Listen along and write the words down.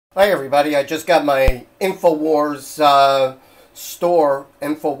Hi everybody, I just got my InfoWars store,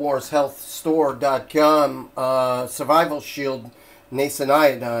 InfoWarsHealthStore.com Survival Shield Nascent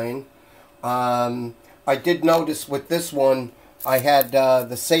Iodine. I did notice with this one I had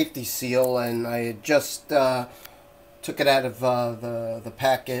the safety seal, and I had just took it out of the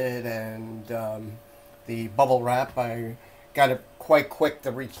packet and the bubble wrap. I got it quite quick,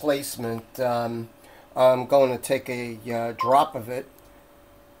 the replacement. I'm going to take a drop of it.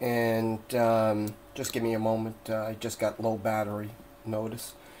 And just give me a moment. I just got low battery,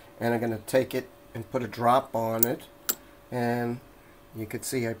 notice. And I'm going to take it and put a drop on it. And you can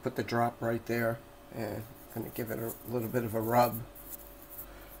see I put the drop right there. And I'm going to give it a little bit of a rub.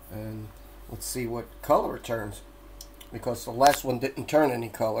 And let's see what color it turns. Because the last one didn't turn any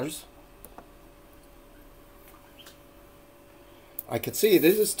colors. I could see it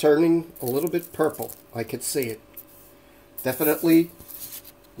is turning a little bit purple. I could see it. Definitely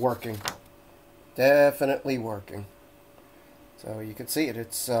working. Definitely working. So you can see it.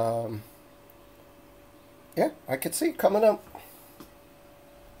 It's yeah, I can see it coming up.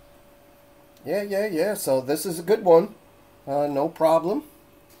 Yeah. So this is a good one. No problem.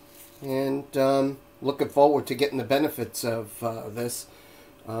 And looking forward to getting the benefits of this.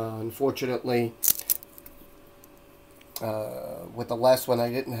 Unfortunately, with the last one,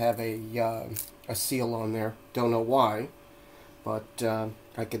 I didn't have a seal on there. Don't know why. But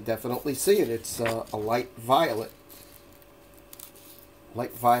I can definitely see it. It's a light violet.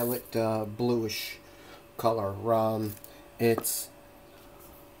 Light violet bluish color. It's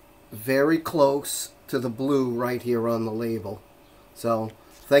very close to the blue right here on the label. So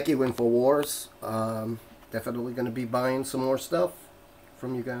thank you, InfoWars. Definitely going to be buying some more stuff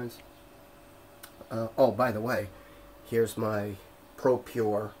from you guys. Oh, by the way, here's my Pro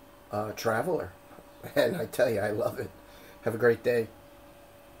Pure Traveler. And I tell you, I love it. Have a great day.